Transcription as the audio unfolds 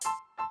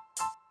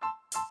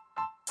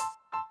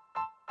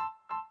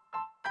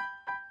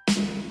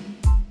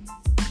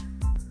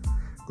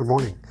Good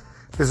morning.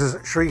 This is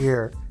Shri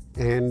here,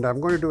 and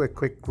I'm going to do a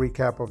quick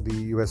recap of the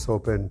US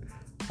Open.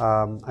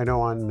 I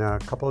know on a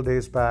couple of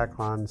days back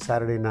on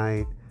Saturday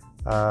night,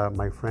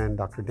 my friend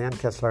Dr. Dan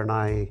Kessler and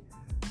I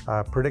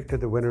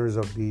predicted the winners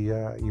of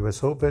the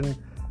US Open.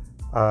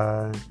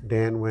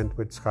 Dan went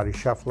with Scottie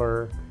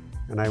Scheffler,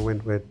 and I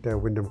went with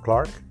Wyndham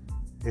Clark,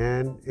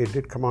 and it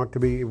did come out to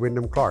be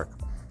Wyndham Clark.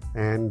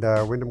 And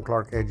Wyndham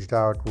Clark edged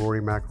out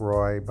Rory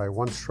McIlroy by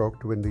one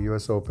stroke to win the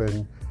US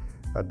Open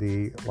at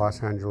the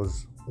Los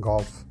Angeles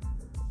Golf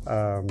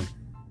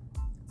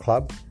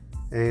Club.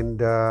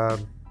 And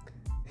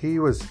he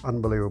was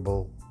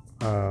unbelievable,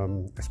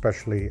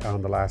 especially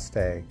on the last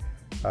day,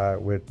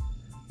 with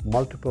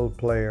multiple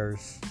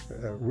players,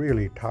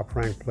 really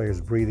top-ranked players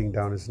breathing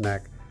down his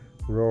neck.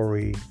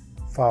 Rory,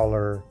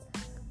 Fowler,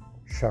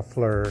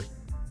 Scheffler,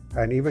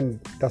 and even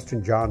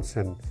Dustin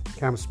Johnson.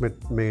 Cam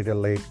Smith made a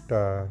late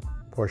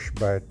push,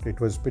 but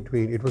it was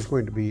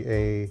going to be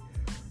a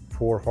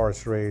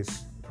 4-horse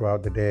race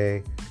throughout the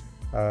day.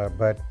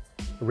 But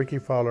Ricky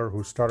Fowler,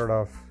 who started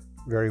off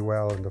very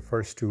well in the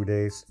first 2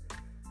 days,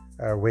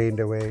 waned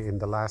away in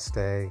the last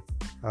day.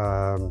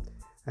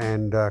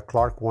 And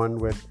Clark won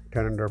with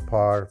 10 under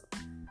par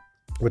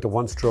with a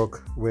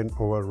one-stroke win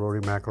over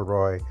Rory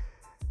McIlroy.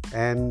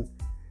 And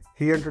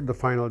he entered the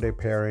final day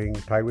pairing,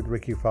 tied with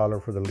Ricky Fowler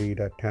for the lead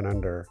at 10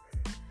 under.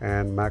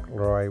 And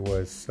McIlroy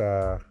was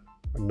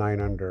 9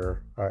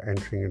 under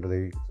entering into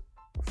the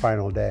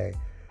final day.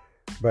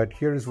 But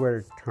here's where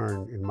it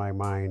turned in my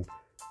mind.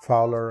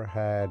 Fowler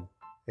had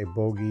a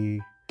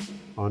bogey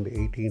on the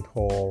 18th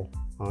hole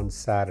on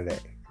Saturday.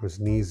 It was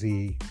an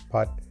easy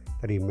putt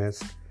that he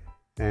missed.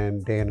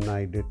 And Dan and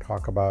I did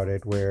talk about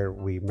it, where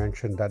we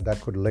mentioned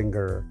that could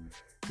linger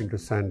into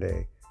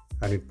Sunday.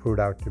 And it proved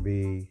out to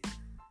be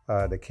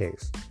the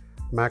case.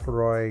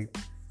 McIlroy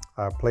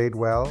played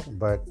well,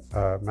 but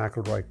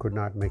McIlroy could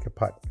not make a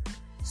putt.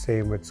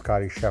 Same with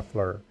Scottie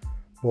Scheffler.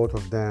 Both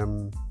of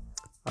them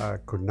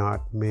could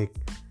not make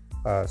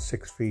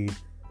 6 feet,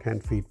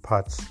 10 feet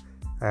putts.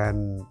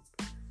 And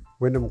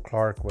Wyndham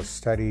Clark was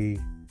steady.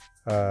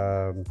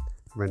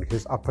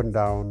 His up and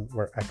down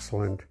were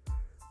excellent.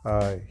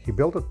 He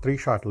built a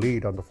 3-shot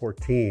lead on the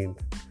 14th,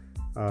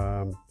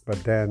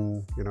 but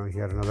then he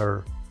had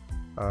another.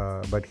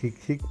 But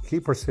he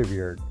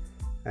persevered,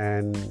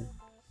 and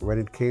when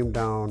it came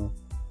down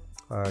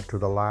to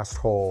the last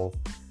hole,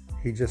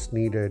 he just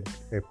needed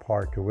a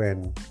par to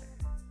win,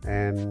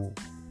 and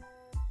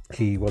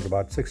he was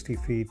about 60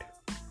 feet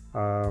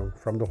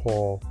from the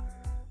hole,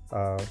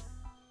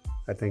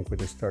 I think, with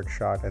his third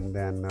shot, and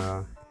then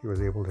he was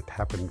able to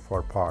tap in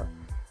for par.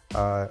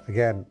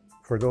 Again,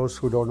 for those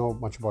who don't know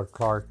much about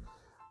Clark,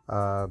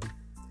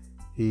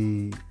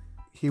 he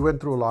went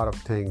through a lot of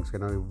things,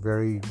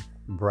 very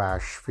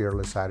brash,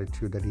 fearless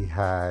attitude that he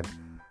had.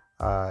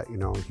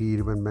 He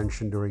even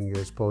mentioned during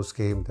his post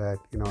game that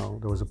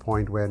there was a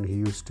point when he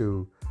used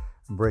to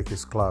break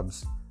his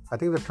clubs. I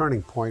think the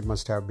turning point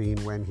must have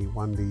been when he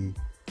won the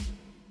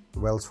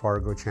Wells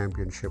Fargo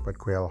Championship at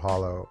Quail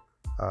Hollow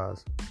a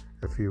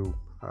few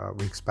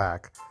weeks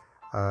back.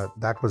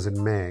 That was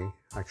in May,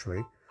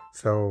 actually.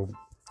 So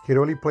he'd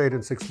only played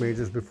in 6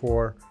 majors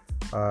before,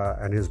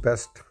 and his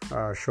best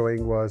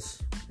showing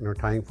was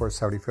tying for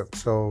 75th.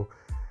 So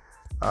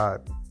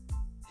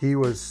he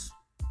was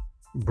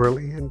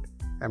brilliant.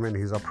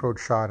 His approach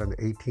shot on the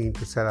 18th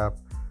to set up,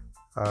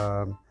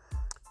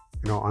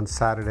 on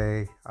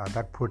Saturday,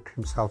 that put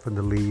himself in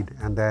the lead.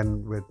 And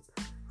then with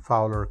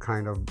Fowler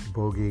kind of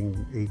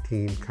bogeying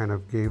 18, kind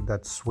of gave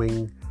that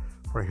swing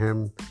for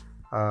him.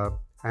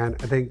 And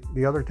I think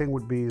the other thing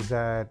would be is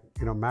that,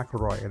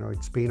 McIlroy,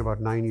 it's been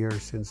about 9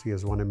 years since he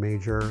has won a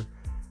major.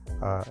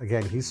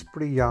 Again, he's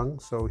pretty young,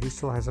 so he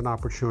still has an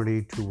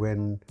opportunity to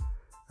win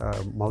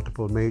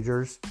multiple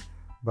majors.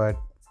 But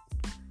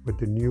with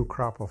the new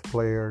crop of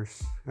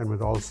players, and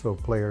with also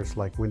players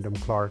like Wyndham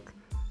Clark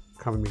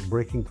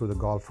breaking through the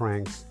golf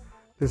ranks,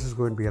 this is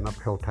going to be an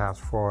uphill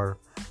task for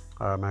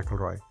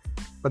McIlroy.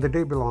 But the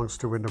day belongs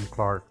to Wyndham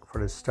Clark for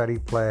his steady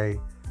play,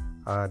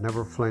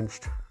 never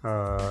flinched.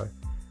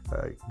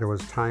 There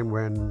was time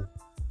when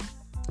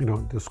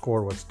the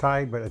score was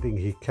tied, but I think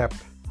he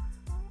kept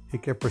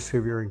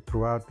persevering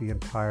throughout the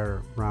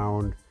entire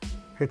round,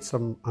 hit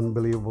some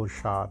unbelievable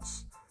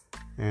shots,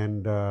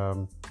 and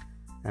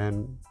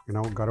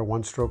got a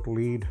 1-stroke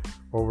lead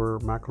over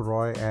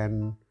McIlroy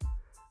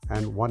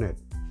and won it.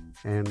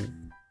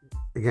 And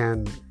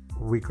again,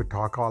 we could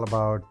talk all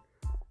about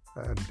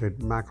did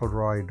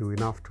McIlroy do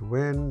enough to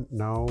win?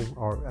 No,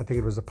 or I think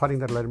it was the putting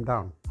that let him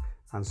down.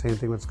 And same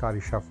thing with Scottie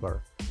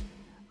Scheffler.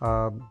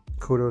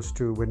 Kudos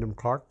to Wyndham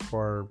Clark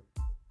for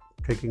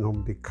taking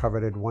home the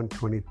coveted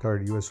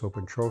 123rd US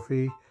Open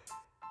trophy.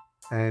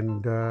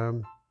 And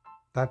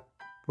that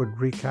would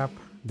recap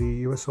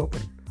the US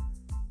Open.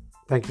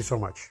 Thank you so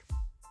much.